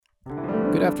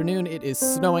Good afternoon. It is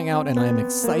snowing out, and I am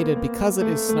excited because it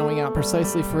is snowing out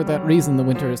precisely for that reason. The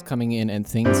winter is coming in, and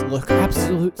things look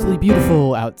absolutely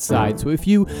beautiful outside. So if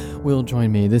you will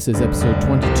join me, this is episode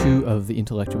 22 of The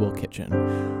Intellectual Kitchen.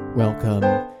 Welcome.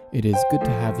 It is good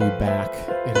to have you back.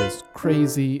 It is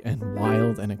crazy and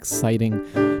wild and exciting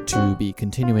to be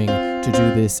continuing to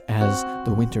do this as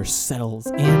the winter settles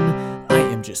in. I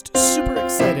am just super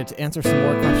excited to answer some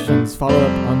more questions, follow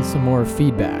up on some more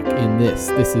feedback in this.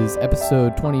 This is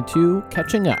episode 22,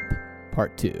 Catching Up,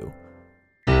 Part 2.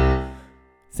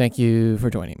 Thank you for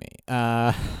joining me.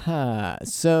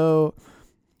 So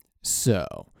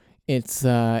it's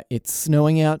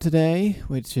snowing out today,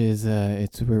 which is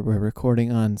we're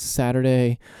recording on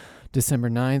Saturday, December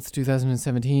 9th,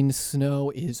 2017.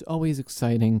 Snow is always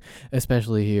exciting,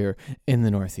 especially here in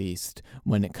the Northeast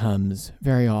when it comes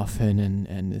very often,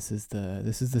 and this is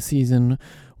the season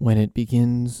when it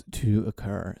begins to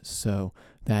occur. So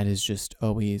that is just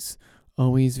always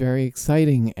very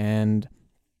exciting, and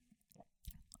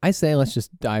I say let's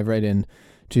just dive right in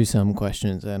to some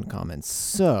questions and comments.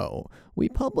 So we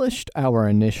published our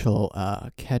initial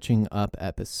catching up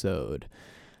episode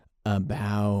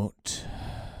about,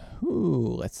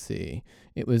 let's see,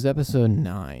 it was episode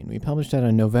 9. We published that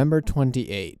on November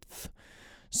 28th.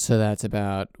 So that's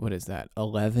about,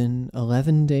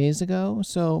 11 days ago?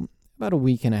 So about a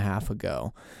week and a half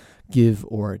ago, give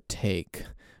or take.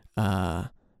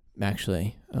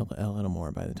 Actually, a little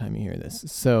more by the time you hear this.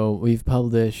 So we've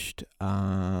published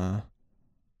 12.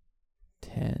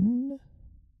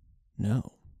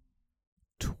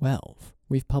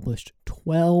 We've published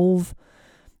 12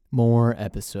 more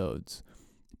episodes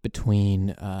between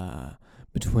that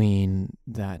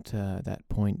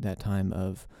point, that time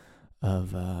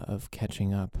of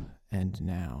catching up and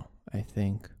now. I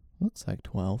think looks like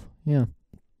 12. Yeah.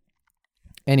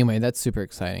 Anyway, that's super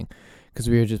exciting because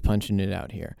we were just punching it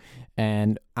out here.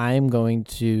 And I'm going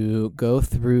to go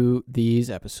through these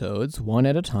episodes one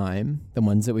at a time, the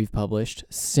ones that we've published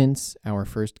since our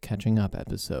first catching up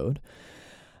episode.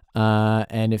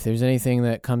 And if there's anything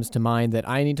that comes to mind that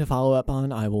I need to follow up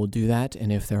on, I will do that.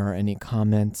 And if there are any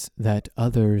comments that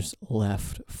others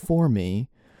left for me,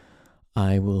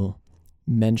 I will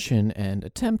mention and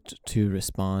attempt to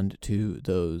respond to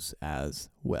those as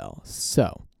well.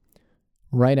 So,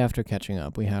 right after catching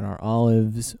up, we had our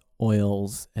olives,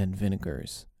 oils, and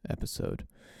vinegars episode.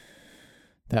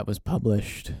 That was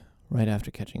published right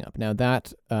after catching up. Now,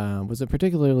 that was a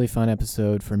particularly fun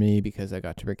episode for me because I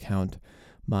got to recount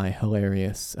my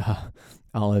hilarious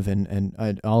olive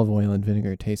oil and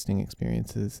vinegar tasting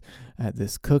experiences at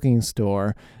this cooking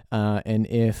store. And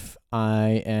if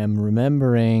I am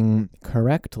remembering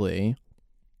correctly,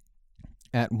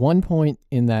 at one point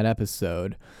in that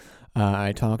episode,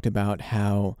 I talked about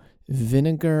how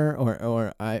vinegar,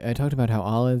 or I talked about how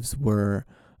olives were,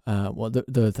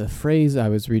 the phrase I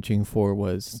was reaching for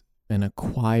was an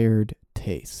acquired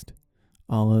taste.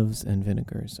 Olives and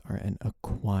vinegars are an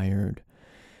acquired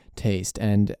taste,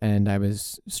 and I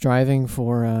was striving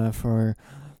for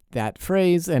that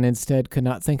phrase, and instead could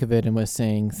not think of it, and was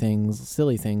saying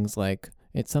silly things like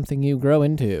it's something you grow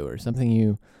into or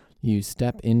something you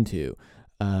step into.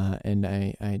 And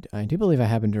I do believe I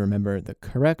happen to remember the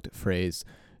correct phrase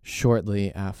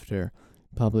shortly after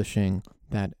publishing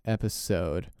that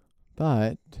episode.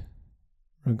 But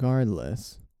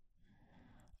regardless,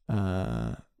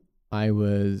 I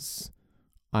was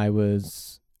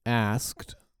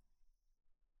asked,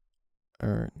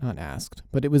 or not asked,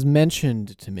 but it was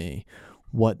mentioned to me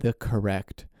what the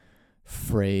correct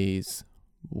phrase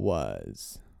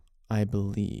was, I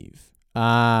believe.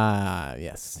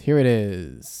 Yes, here it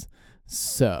is.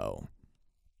 So,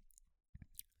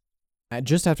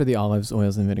 just after the olives,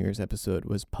 oils, and vinegars episode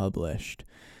was published,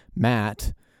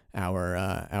 Matt,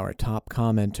 our top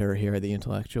commenter here at the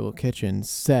Intellectual Kitchen,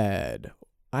 said,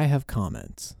 I have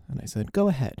comments. And I said, go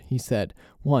ahead. He said,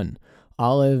 1,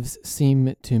 olives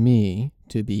seem to me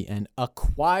to be an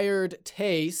acquired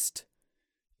taste,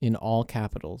 in all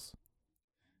capitals,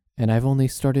 and I've only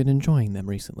started enjoying them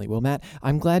recently. Well, Matt,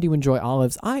 I'm glad you enjoy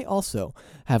olives. I also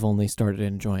have only started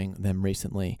enjoying them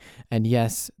recently. And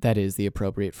yes, that is the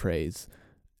appropriate phrase,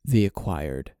 the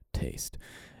acquired taste.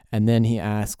 And then he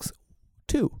asks,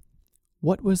 2,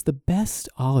 what was the best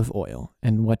olive oil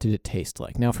and what did it taste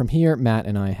like? Now, from here, Matt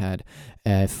and I had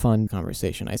a fun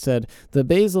conversation. I said, the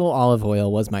basil olive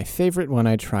oil was my favorite one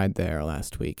I tried there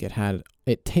last week.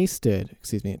 It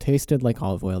tasted like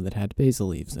olive oil that had basil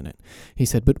leaves in it. He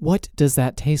said, but what does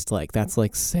that taste like? That's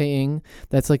like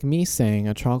me saying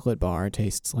a chocolate bar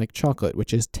tastes like chocolate,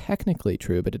 which is technically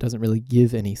true, but it doesn't really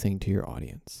give anything to your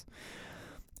audience.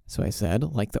 So I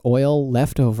said, like the oil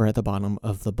left over at the bottom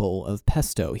of the bowl of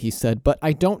pesto. He said, but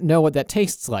I don't know what that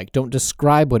tastes like. Don't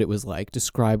describe what it was like.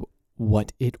 Describe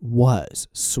what it was.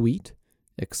 Sweet,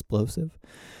 explosive.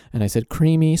 And I said,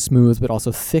 creamy, smooth, but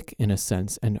also thick in a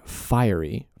sense, and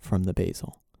fiery from the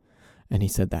basil. And he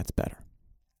said, that's better.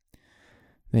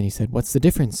 Then he said, what's the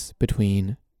difference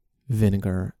between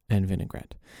vinegar and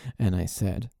vinaigrette? And I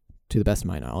said, to the best of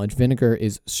my knowledge, vinegar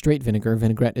is straight vinegar.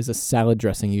 Vinaigrette is a salad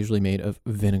dressing usually made of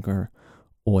vinegar,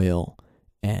 oil,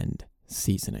 and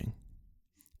seasoning.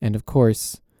 And of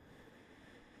course,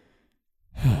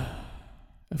 then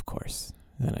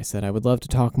I said, I would love to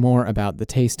talk more about the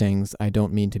tastings. I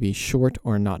don't mean to be short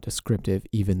or not descriptive,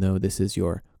 even though this is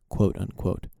your quote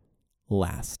unquote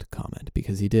last comment,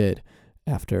 because he did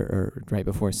right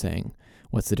before saying,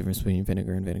 what's the difference between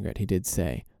vinegar and vinaigrette? He did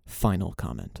say final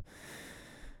comment.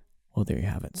 Well, there you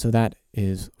have it. So that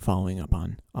is following up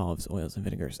on olives, oils, and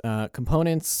vinegars.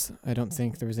 Components, I don't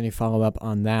think there was any follow-up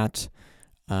on that.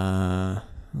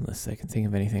 Unless I can think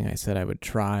of anything I said I would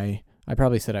try. I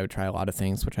probably said I would try a lot of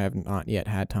things, which I have not yet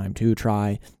had time to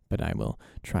try, but I will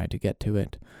try to get to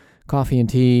it. Coffee and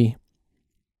tea,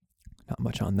 not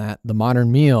much on that. The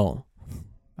modern meal,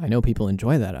 I know people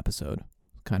enjoy that episode.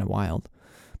 Kind of wild,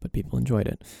 but people enjoyed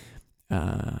it.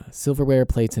 Silverware,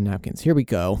 plates, and napkins. Here we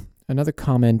go. Another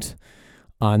comment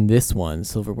on this one,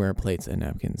 Silverware, Plates, and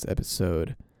Napkins,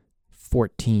 episode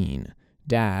 14.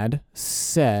 Dad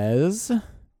says,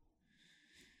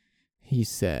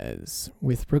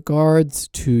 with regards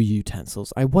to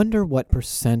utensils, I wonder what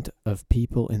 % of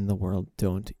people in the world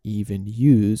don't even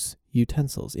use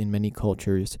utensils. In many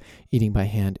cultures, eating by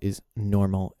hand is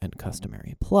normal and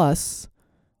customary. Plus,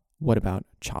 what about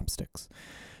chopsticks?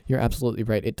 You're absolutely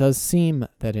right. It does seem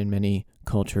that in many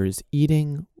cultures,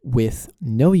 eating with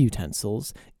no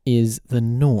utensils is the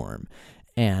norm.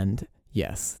 And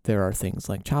yes, there are things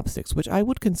like chopsticks, which I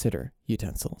would consider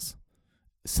utensils.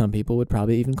 Some people would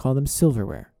probably even call them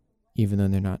silverware, even though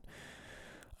they're not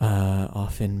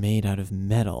often made out of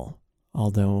metal,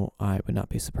 although I would not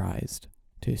be surprised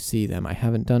to see them. I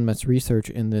haven't done much research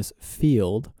in this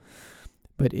field,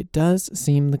 but it does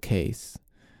seem the case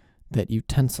that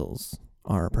utensils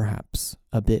are perhaps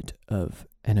a bit of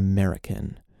an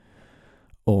American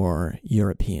or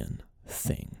European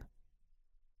thing.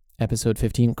 Episode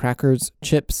 15, crackers,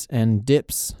 chips, and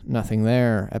dips. Nothing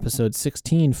there. Episode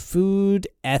 16, food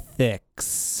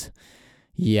ethics.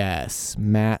 Yes,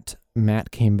 Matt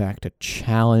came back to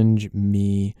challenge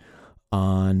me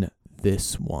on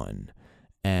this one.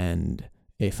 And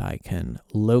if I can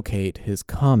locate his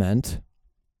comment,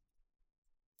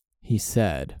 he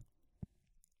said,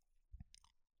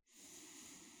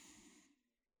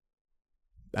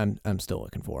 I'm still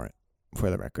looking for it, for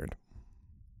the record.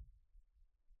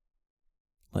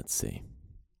 Let's see.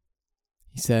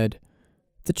 He said,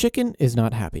 the chicken is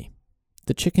not happy.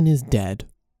 The chicken is dead.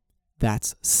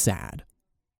 That's sad.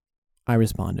 I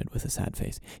responded with a sad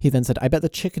face. He then said, I bet the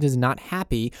chicken is not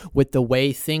happy with the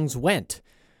way things went.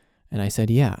 And I said,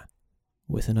 yeah,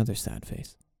 with another sad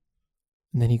face.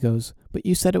 And then he goes, but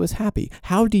you said it was happy.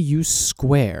 How do you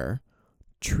square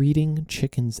treating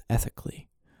chickens ethically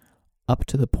up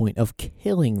to the point of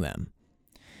killing them?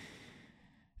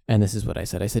 And this is what I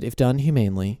said. I said, if done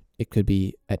humanely, it could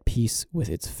be at peace with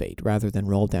its fate, rather than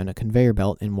roll down a conveyor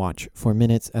belt and watch for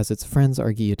minutes as its friends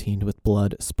are guillotined with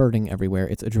blood spurting everywhere,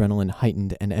 its adrenaline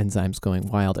heightened and enzymes going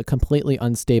wild. A completely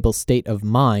unstable state of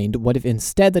mind. What if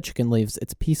instead the chicken lives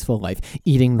its peaceful life,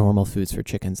 eating normal foods for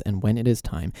chickens, and when it is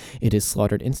time, it is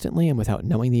slaughtered instantly and without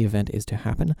knowing the event is to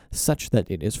happen, such that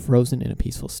it is frozen in a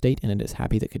peaceful state, and it is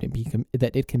happy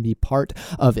that it can be part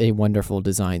of a wonderful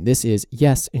design. This is,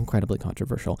 yes, incredibly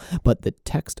controversial, but the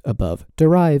text above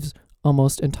derives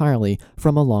almost entirely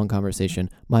from a long conversation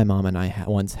my mom and I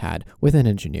once had with an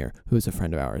engineer who is a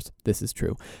friend of ours. This is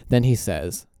true. Then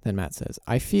Matt says,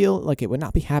 I feel like it would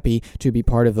not be happy to be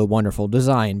part of the wonderful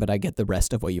design, but I get the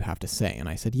rest of what you have to say. And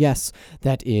I said, yes,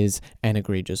 that is an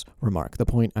egregious remark. The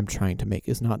point I'm trying to make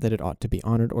is not that it ought to be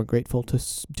honored or grateful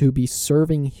to be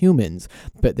serving humans,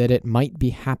 but that it might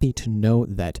be happy to know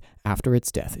that after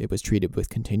its death, it was treated with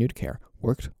continued care,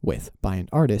 worked with by an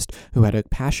artist who had a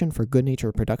passion for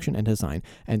good-natured production and design,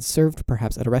 and served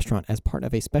perhaps at a restaurant as part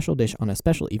of a special dish on a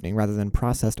special evening rather than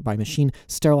processed by machine,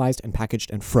 sterilized and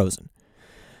packaged and frozen.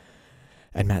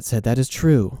 And Matt said, that is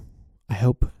true. I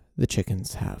hope the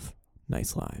chickens have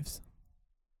nice lives.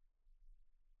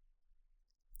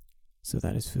 So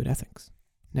that is food ethics.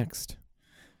 Next,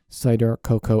 cider,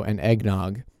 cocoa, and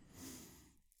eggnog.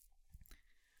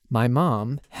 My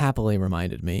mom happily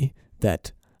reminded me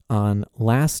that on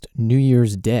last New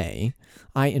Year's Day,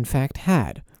 I in fact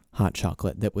had hot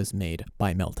chocolate that was made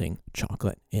by melting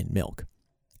chocolate in milk.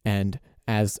 And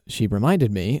as she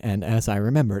reminded me, and as I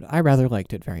remembered, I rather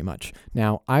liked it very much.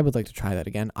 Now, I would like to try that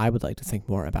again. I would like to think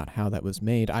more about how that was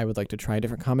made. I would like to try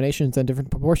different combinations and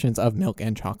different proportions of milk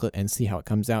and chocolate and see how it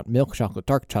comes out. Milk chocolate,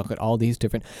 dark chocolate, all these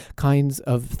different kinds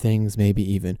of things, maybe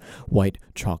even white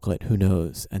chocolate, who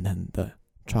knows? And then the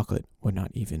chocolate would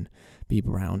not even be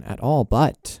brown at all.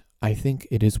 But I think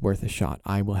it is worth a shot.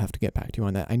 I will have to get back to you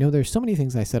on that. I know there's so many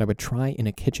things I said I would try in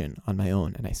a kitchen on my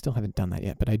own, and I still haven't done that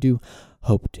yet, but I do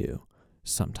hope to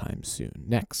sometime soon.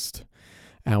 Next,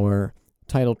 our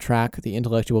title track, The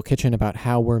Intellectual Kitchen, about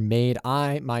how we're made.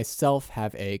 I myself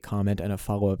have a comment and a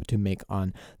follow-up to make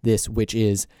on this, which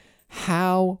is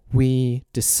how we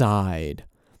decide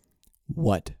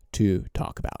what to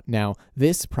talk about. Now,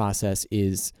 this process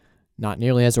is not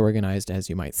nearly as organized as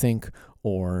you might think,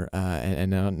 or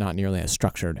and not nearly as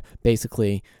structured.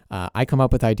 Basically, I come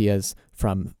up with ideas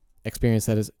from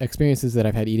experiences that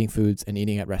I've had eating foods and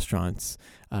eating at restaurants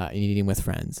and eating with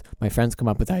friends. My friends come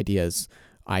up with ideas.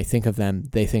 I think of them.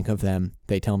 They think of them.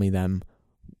 They tell me them.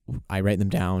 I write them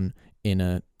down in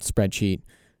a spreadsheet.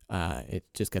 It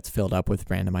just gets filled up with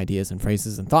random ideas and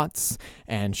phrases and thoughts.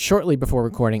 And shortly before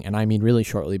recording, and I mean really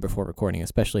shortly before recording,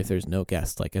 especially if there's no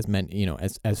guest, like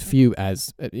as few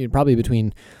as probably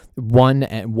between 1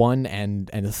 and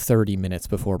 30 minutes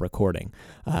before recording,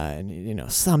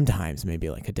 and sometimes maybe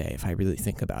like a day if I really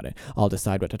think about it, I'll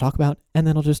decide what to talk about, and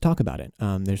then I'll just talk about it.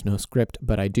 There's no script,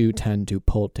 but I do tend to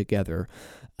pull together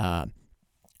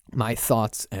my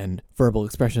thoughts and verbal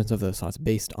expressions of those thoughts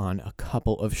based on a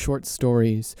couple of short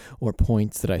stories or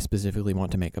points that I specifically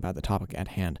want to make about the topic at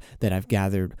hand that I've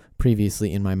gathered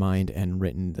previously in my mind and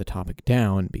written the topic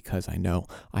down because I know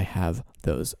I have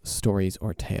those stories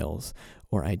or tales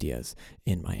or ideas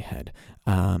in my head.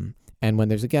 And when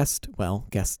there's a guest, well,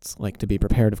 guests like to be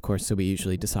prepared, of course, so we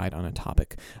usually decide on a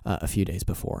topic a few days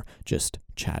before, just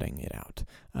chatting it out.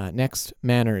 Next,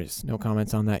 manners. No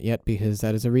comments on that yet because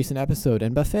that is a recent episode.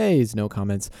 And buffets, no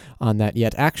comments on that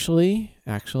yet. Actually,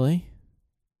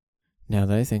 now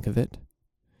that I think of it,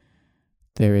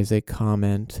 there is a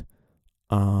comment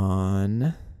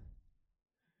on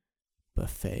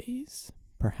buffets,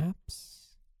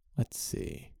 perhaps? Let's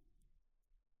see.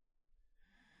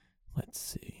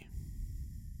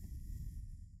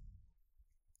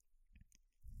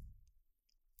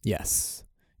 Yes,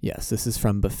 this is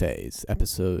from Buffets,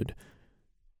 episode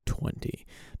 20.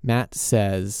 Matt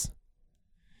says,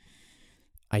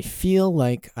 I feel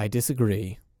like I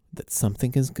disagree that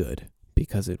something is good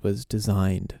because it was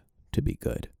designed to be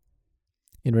good.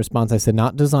 In response, I said,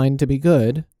 not designed to be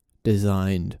good,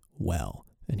 designed well.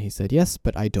 And he said, yes,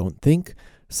 but I don't think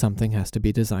something has to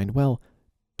be designed well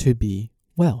to be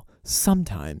well.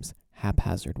 Sometimes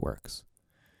haphazard works.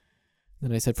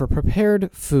 Then I said, for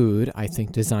prepared food, I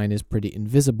think design is pretty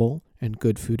invisible, and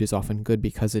good food is often good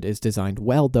because it is designed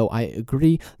well, though I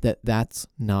agree that that's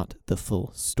not the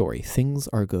full story. Things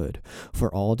are good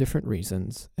for all different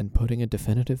reasons, and putting a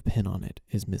definitive pin on it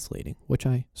is misleading, which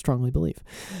I strongly believe.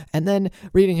 And then,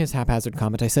 reading his haphazard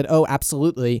comment, I said, oh,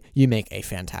 absolutely, you make a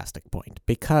fantastic point,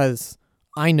 because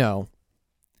I know,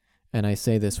 and I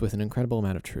say this with an incredible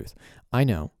amount of truth, I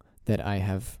know that I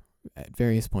have at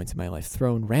various points in my life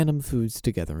thrown random foods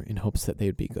together in hopes that they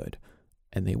would be good.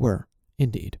 And they were,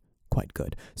 indeed, quite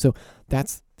good. So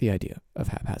that's the idea of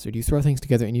haphazard. You throw things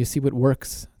together and you see what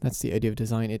works. That's the idea of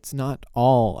design. It's not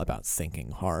all about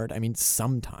thinking hard. I mean,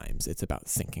 sometimes it's about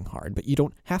thinking hard, but you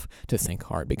don't have to think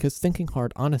hard because thinking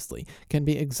hard, honestly, can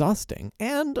be exhausting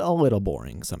and a little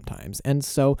boring sometimes. And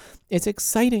so it's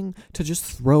exciting to just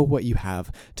throw what you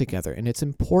have together. And it's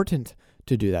important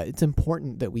to do that. It's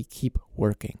important that we keep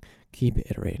working, keep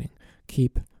iterating,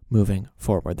 keep moving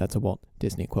forward. That's a Walt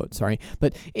Disney quote, sorry.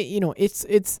 But it's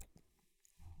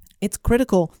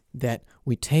critical that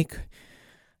we take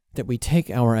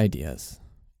our ideas,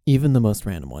 even the most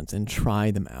random ones, and try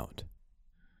them out.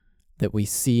 That we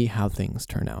see how things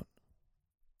turn out.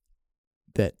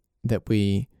 That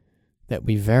we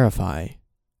verify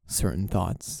certain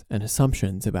thoughts and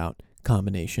assumptions about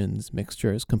combinations,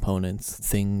 mixtures, components,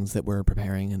 things that we're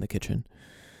preparing in the kitchen.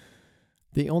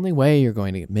 The only way you're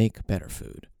going to make better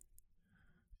food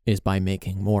is by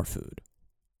making more food.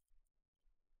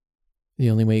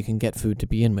 The only way you can get food to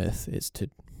begin with is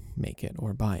to make it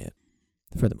or buy it,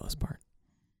 for the most part.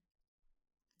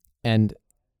 And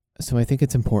so I think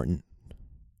it's important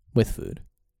with food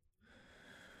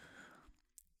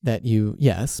that you,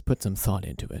 yes, put some thought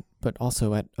into it, but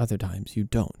also at other times you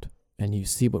don't. And you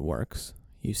see what works.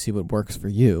 You see what works for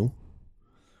you.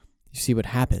 You see what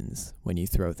happens when you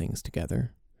throw things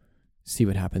together. See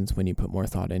what happens when you put more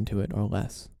thought into it or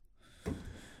less.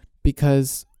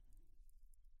 Because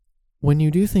when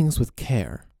you do things with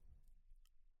care,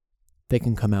 they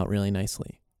can come out really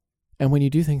nicely. And when you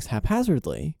do things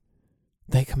haphazardly,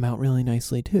 they come out really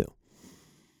nicely too.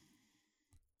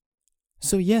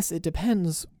 So yes, it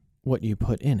depends what you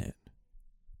put in it,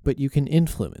 but you can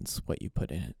influence what you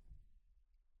put in it.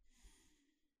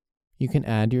 You can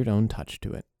add your own touch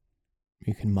to it.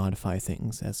 You can modify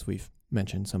things, as we've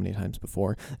mentioned so many times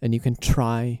before, and you can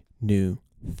try new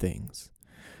things.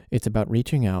 It's about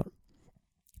reaching out,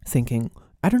 thinking,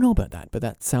 I don't know about that, but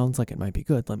that sounds like it might be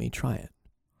good. Let me try it.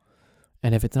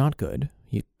 And if it's not good,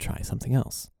 you try something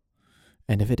else.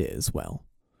 And if it is, well,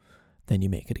 then you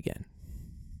make it again.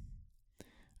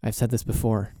 I've said this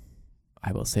before.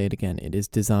 I will say it again. It is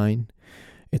design.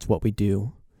 It's what we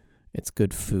do. It's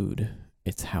good food.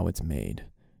 It's how it's made.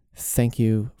 Thank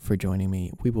you for joining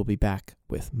me. We will be back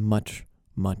with much,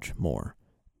 much more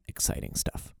exciting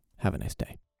stuff. Have a nice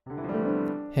day.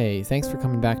 Hey, thanks for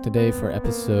coming back today for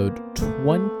episode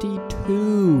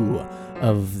 22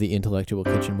 of The Intellectual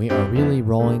Kitchen. We are really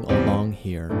rolling along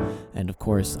here. And of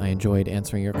course, I enjoyed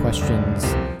answering your questions,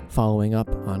 following up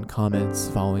on comments,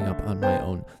 following up on my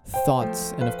own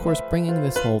thoughts, and of course, bringing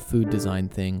this whole food design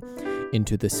thing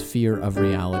into the sphere of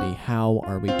reality. How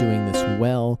are we doing this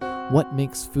well? What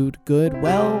makes food good?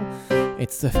 Well,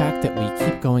 it's the fact that we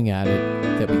keep going at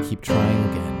it, that we keep trying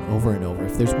again, over and over.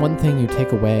 If there's one thing you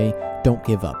take away, don't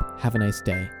give up. Have a nice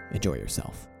day. Enjoy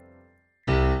yourself.